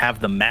Costabile didn't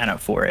have the mana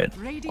for it.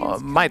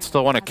 Might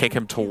still want to kick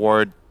him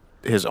toward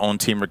his own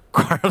team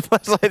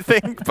regardless, I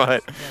think,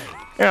 but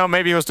you know,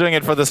 maybe he was doing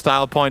it for the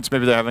style points.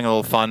 Maybe they're having a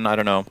little fun. I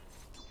don't know.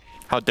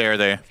 How dare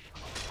they?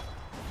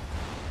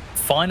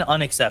 Fun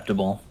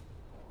unacceptable.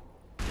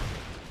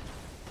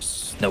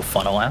 No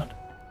fun allowed?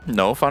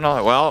 No fun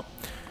allowed. Well,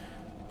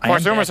 of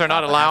course, rumors are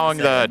not allowing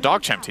the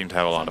DogChamp team to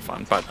have a lot of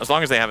fun, but as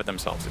long as they have it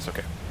themselves, it's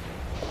okay.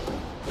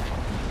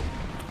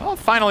 Well,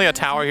 finally a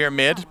tower here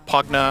mid.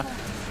 Pugna.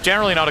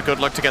 Generally not a good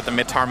look to get the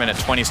mid tower at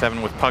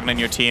 27 with Pugna in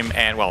your team,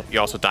 and, well, you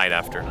also died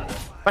after.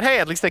 But hey,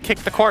 at least they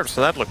kicked the corpse,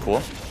 so that looked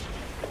cool.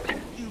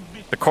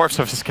 The corpse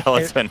of a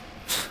skeleton.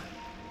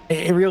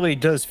 It really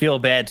does feel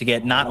bad to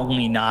get not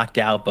only knocked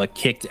out, but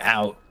kicked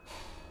out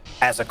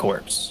as a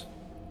corpse.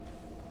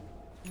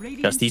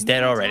 Justy's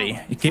dead already.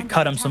 You can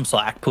cut him some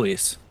slack,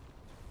 please.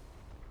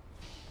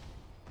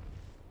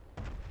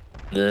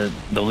 The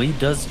lead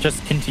does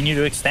just continue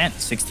to extend.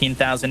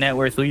 16,000 net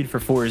worth lead for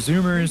 4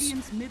 Zoomers.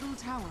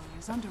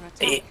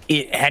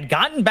 It had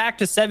gotten back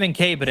to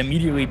 7k, but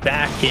immediately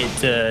back hit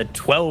to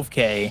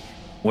 12k,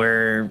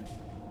 where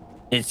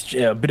it's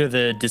a bit of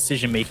the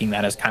decision-making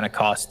that has kind of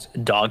cost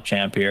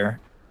DogChamp here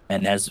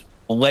and has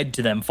led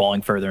to them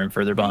falling further and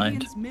further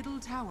behind.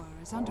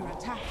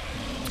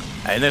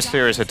 In this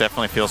series, it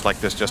definitely feels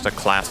like there's just a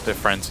class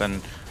difference,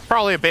 and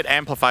probably a bit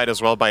amplified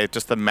as well by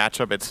just the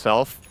matchup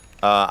itself.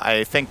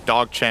 I think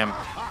DogChamp,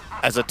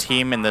 as a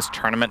team in this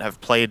tournament, have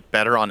played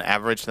better on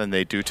average than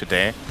they do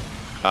today.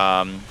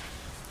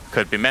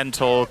 Could be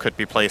mental, could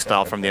be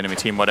playstyle from the enemy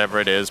team, whatever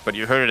it is. But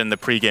you heard it in the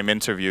pre-game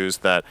interviews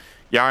that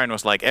Yaren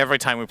was like, every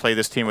time we play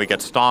this team, we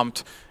get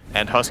stomped.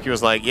 And Husky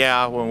was like,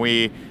 yeah, when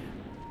we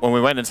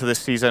went into this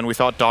season, we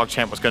thought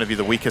DogChamp was going to be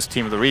the weakest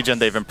team of the region.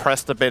 They've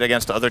impressed a bit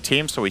against other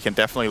teams, so we can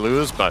definitely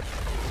lose. But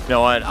you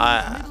know what?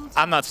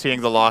 I'm not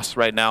seeing the loss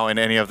right now in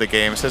any of the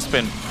games. It's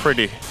been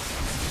pretty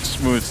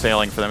smooth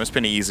sailing for them. It's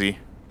been easy,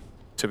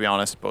 to be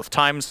honest, both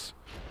times.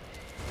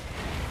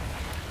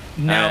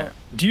 Now,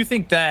 do you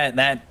think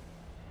that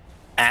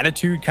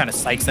attitude kind of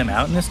psychs them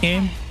out in this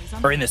game,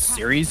 or in this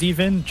series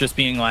even, just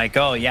being like,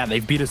 oh yeah,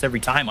 they've beat us every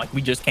time, like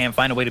we just can't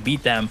find a way to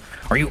beat them.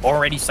 Are you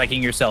already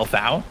psyching yourself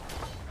out?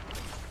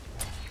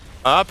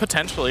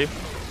 Potentially.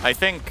 I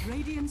think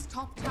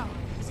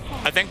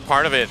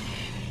part of it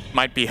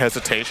might be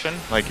hesitation,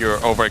 like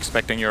you're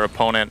over-expecting your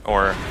opponent,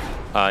 or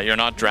you're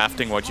not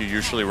drafting what you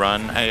usually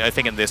run. I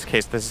think in this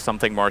case, this is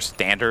something more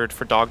standard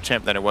for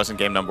DogChamp than it was in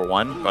game number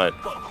 1, but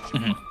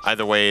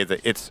either way,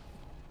 it's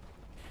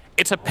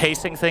a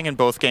pacing thing in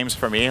both games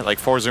for me. Like,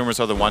 4 Zoomers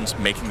are the ones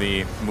making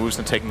the moves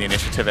and taking the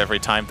initiative every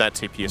time. That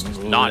TP is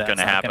just not going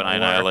to happen, I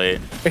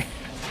annihilate.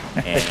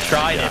 They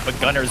tried it, but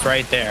Gunner's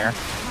right there,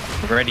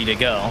 ready to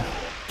go.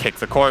 Kick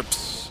the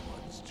corpse.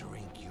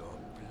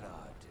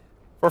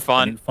 For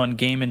fun. Fun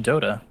game in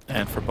Dota.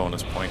 And for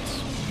bonus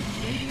points.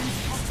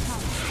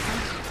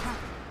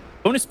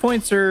 Bonus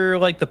points are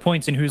like the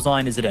points in Whose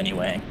Line Is It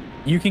Anyway?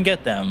 You can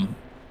get them,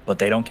 but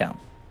they don't count.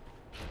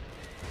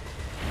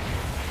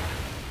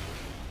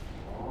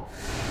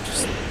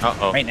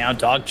 Right now,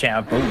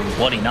 DogChamp,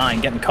 Bloody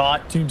 9, getting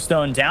caught.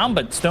 Tombstone down,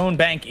 but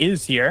Stonebank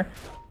is here.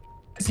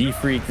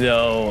 Z-Freak,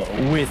 though,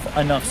 with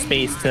enough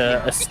space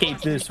to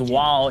escape this,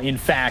 while, in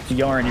fact,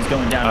 Yarn is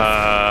going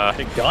down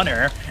to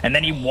Gunner, and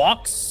then he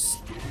walks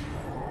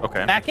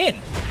back in.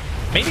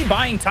 Maybe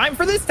buying time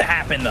for this to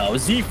happen, though.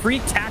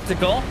 Z-Freak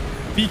tactical.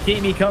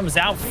 BKB comes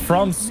out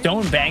from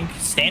Stonebank,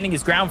 standing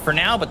his ground for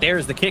now, but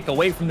there's the kick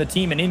away from the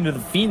team and into the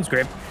Fiend's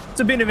grip.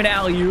 It's a bit of an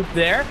alley-oop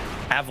there.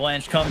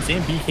 Avalanche comes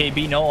in.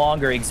 BKB no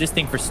longer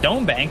existing for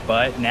Stonebank,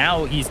 but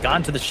now he's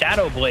gone to the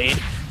Shadow Blade.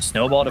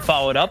 Snowball to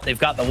follow it up. They've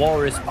got the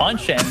Walrus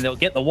Punch, and they'll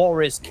get the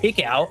Walrus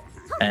Kick out,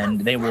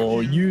 and they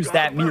will use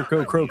that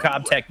Mirko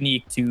Krokop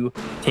technique to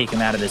take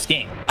him out of this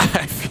game.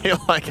 I feel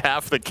like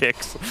half the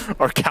kicks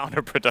are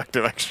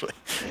counterproductive, actually.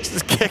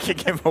 Just kicking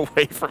him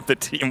away from the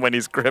team when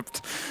he's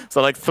gripped.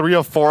 So like 3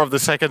 or 4 of the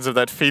seconds of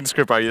that Fiend's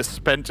grip are you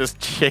spent just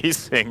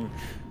chasing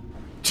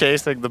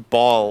the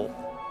ball.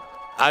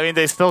 I mean,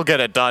 they still get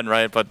it done,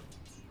 right? But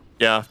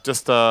yeah,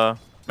 just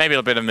maybe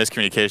a bit of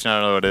miscommunication. I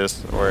don't know what it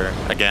is. Or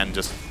again,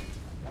 just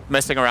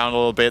messing around a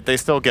little bit. They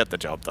still get the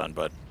job done,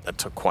 but that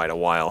took quite a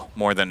while,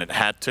 more than it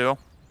had to.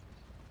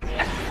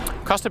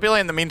 Costabile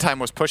in the meantime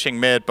was pushing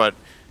mid, but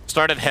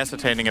started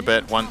hesitating a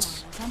bit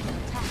once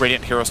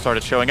Radiant Hero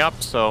started showing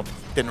up, so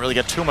didn't really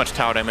get too much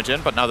tower damage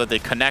in. But now that they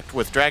connect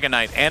with Dragon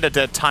Knight and a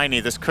dead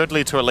Tiny, this could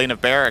lead to a lane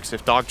of barracks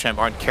if DogChamp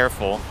aren't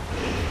careful.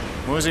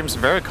 Mu seems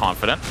very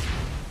confident.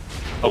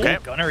 Okay.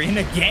 Gunner in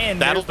again.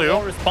 That'll do. The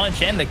Walrus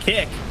Punch and the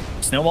kick.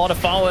 Snowball to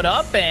follow it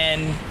up,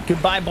 and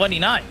goodbye, Bloody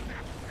 9.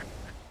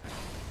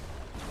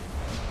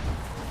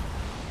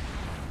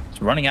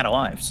 It's running out of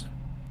lives.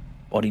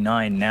 Bloody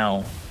 9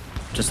 now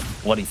just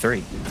Bloody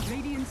 3.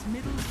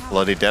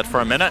 Bloody dead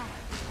for a minute.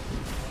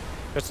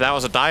 Guess that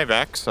was a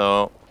dieback,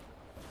 so...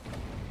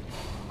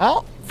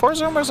 Well, 4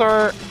 Zoomers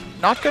are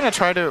not going to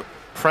try to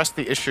press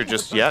the issue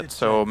just yet,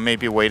 so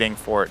maybe waiting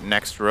for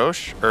next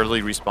Roche.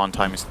 Early respawn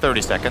time is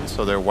 30 seconds,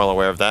 so they're well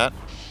aware of that.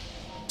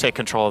 Take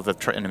control of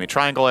the enemy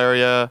triangle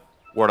area,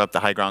 ward up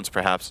the high grounds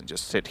perhaps, and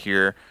just sit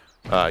here.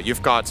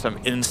 You've got some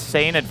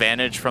insane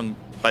advantage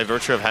by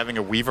virtue of having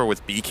a Weaver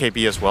with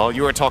BKB as well.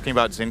 You were talking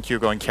about Xinqiu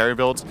going carry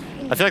builds.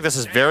 I feel like this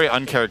is very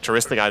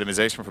uncharacteristic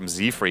itemization from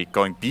Z-Freak,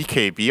 going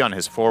BKB on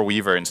his 4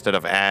 Weaver instead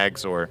of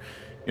Ags or,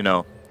 you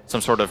know, some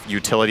sort of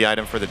utility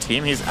item for the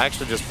team. He's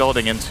actually just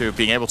building into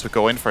being able to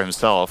go in for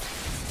himself,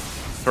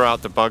 throw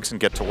out the bugs and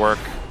get to work.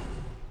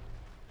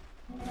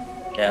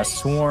 Yeah,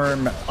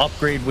 Swarm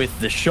upgrade with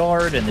the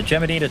Shard and the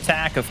Geminate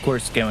attack, of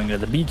course, going to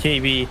the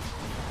BKB.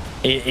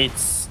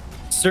 It's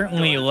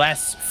certainly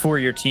less for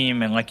your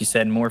team, and like you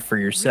said, more for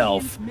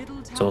yourself.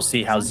 So we'll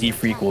see how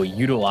Z-Freak will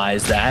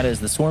utilize that as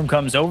the Swarm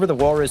comes over. The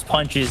Walrus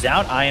punches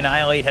out.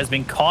 iAnnihilate has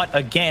been caught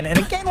again, and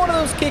again one of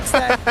those kicks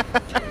that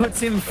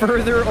puts him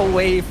further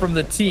away from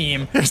the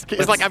team.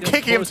 He's like, I'm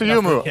kicking him to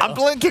Yumu. I'm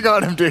blinking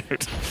on him,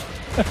 dude.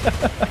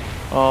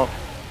 Well,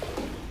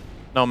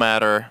 no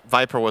matter.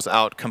 Viper was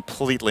out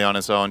completely on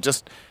his own.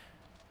 Just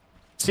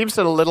seems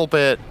a little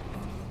bit...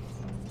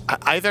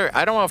 Either,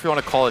 I don't know if you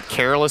want to call it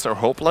careless or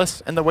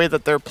hopeless in the way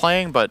that they're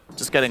playing, but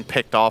just getting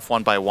picked off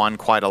one by one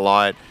quite a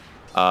lot.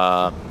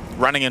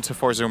 Running into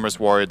 4 Zoomers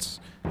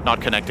wards,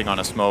 not connecting on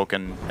a smoke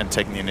and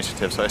taking the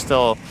initiative. So I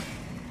still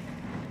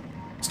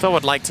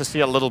would like to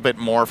see a little bit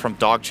more from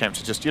DogChamp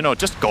to just, you know,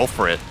 just go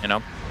for it, you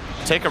know.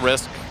 Take a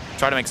risk,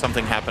 try to make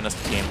something happen as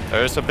a team.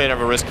 There's a bit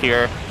of a risk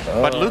here,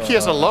 but Luki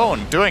is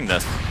alone doing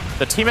this.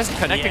 The team isn't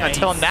connecting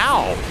until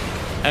now.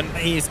 And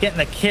he's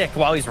getting a kick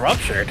while he's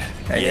ruptured.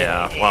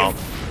 Yeah, well...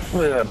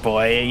 Oh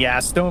boy, yeah,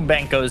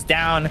 Stonebank goes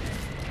down.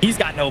 He's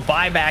got no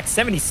buyback.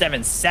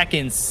 77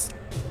 seconds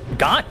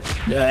gone.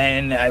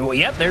 And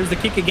yep, there's the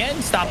kick again.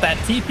 Stop that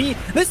TP.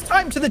 This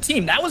time to the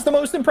team. That was the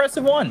most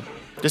impressive one.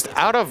 Just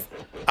out of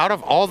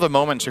all the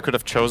moments you could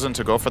have chosen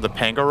to go for the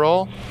Panga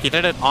roll, he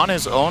did it on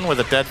his own with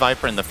a dead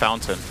Viper in the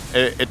fountain.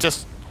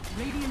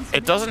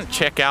 It doesn't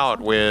check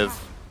out with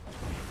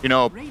you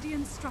know,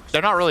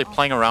 they're not really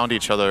playing around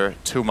each other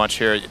too much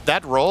here.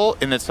 That role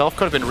in itself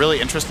could have been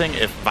really interesting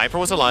if Viper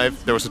was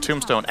alive, there was a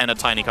Tombstone and a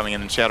Tiny coming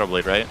in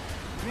Shadowblade, right?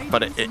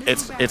 But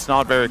it's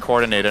not very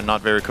coordinated,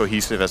 not very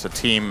cohesive as a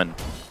team. And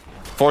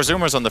 4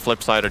 Zoomers on the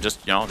flip side are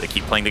just, you know, they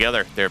keep playing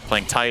together. They're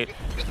playing tight.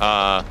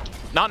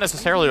 Not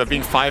necessarily by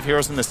being 5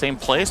 heroes in the same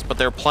place, but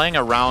they're playing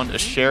around a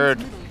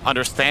shared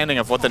understanding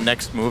of what the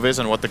next move is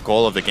and what the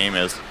goal of the game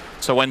is.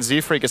 So when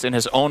Z-Freak is in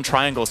his own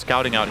triangle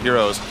scouting out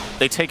heroes,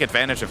 they take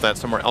advantage of that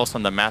somewhere else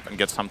on the map and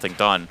get something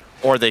done.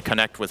 Or they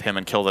connect with him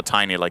and kill the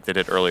Tiny like they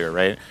did earlier,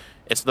 right?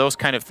 It's those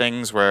kind of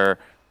things where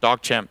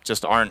DogChamp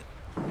just aren't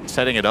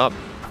setting it up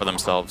for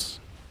themselves.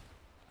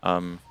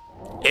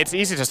 It's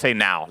easy to say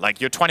now, like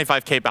you're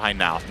 25k behind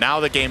now. Now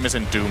the game is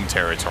in Doom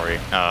territory.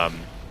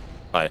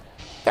 But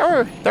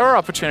there were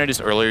opportunities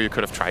earlier you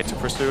could have tried to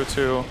pursue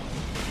to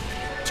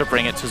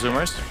bring it to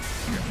Zoomers.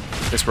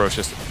 This Roche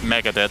is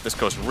mega dead. This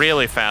goes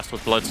really fast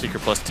with Bloodseeker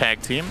plus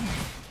tag team.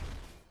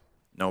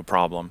 No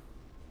problem.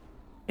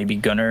 Maybe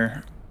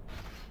Gunner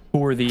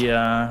for the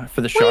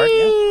shard.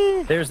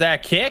 Yeah. There's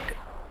that kick.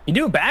 You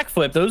do a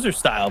backflip. Those are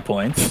style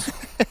points.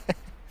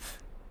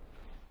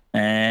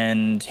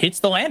 And hits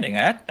the landing.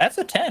 That's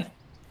a 10.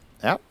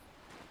 Yep.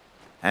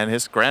 And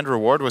his grand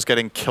reward was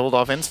getting killed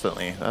off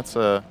instantly. That's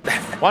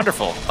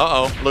wonderful.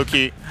 Uh-oh,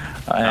 Luki.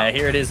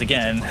 Here it is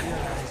again.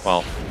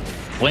 Well,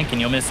 blink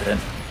and you'll miss it.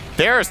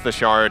 There's the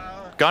shard.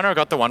 Gunner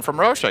got the one from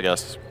Roche, I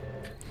guess.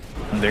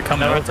 And they're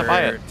coming over,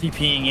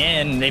 TPing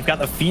in. They've got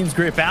the Fiend's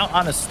Grip out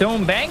on a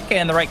stone bank,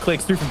 and the right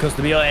clicks through from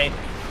Costa Bile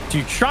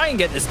to try and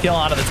get this kill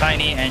out of the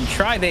Tiny, and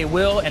try they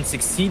will, and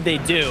succeed they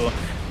do,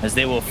 as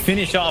they will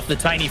finish off the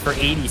Tiny for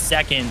 80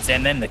 seconds.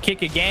 And then the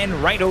kick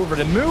again, right over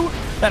to Moo.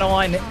 That'll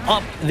line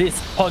up this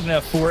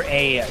Pugna for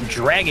a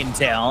Dragon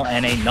Tail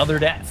and another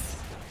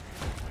death.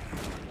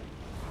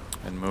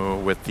 And Moo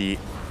with the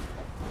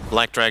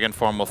Black Dragon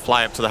form will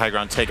fly up to the high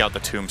ground, take out the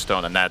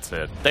Tombstone, and that's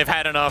it. They've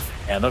had enough.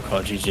 Yeah, they'll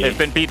call GG. They've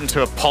been beaten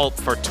to a pulp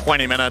for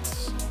 20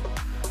 minutes.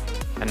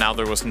 And now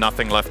there was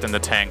nothing left in the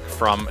tank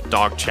from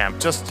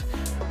DogChamp.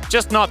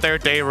 Just not their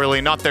day,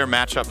 really. Not their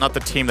matchup. Not the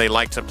team they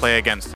like to play against.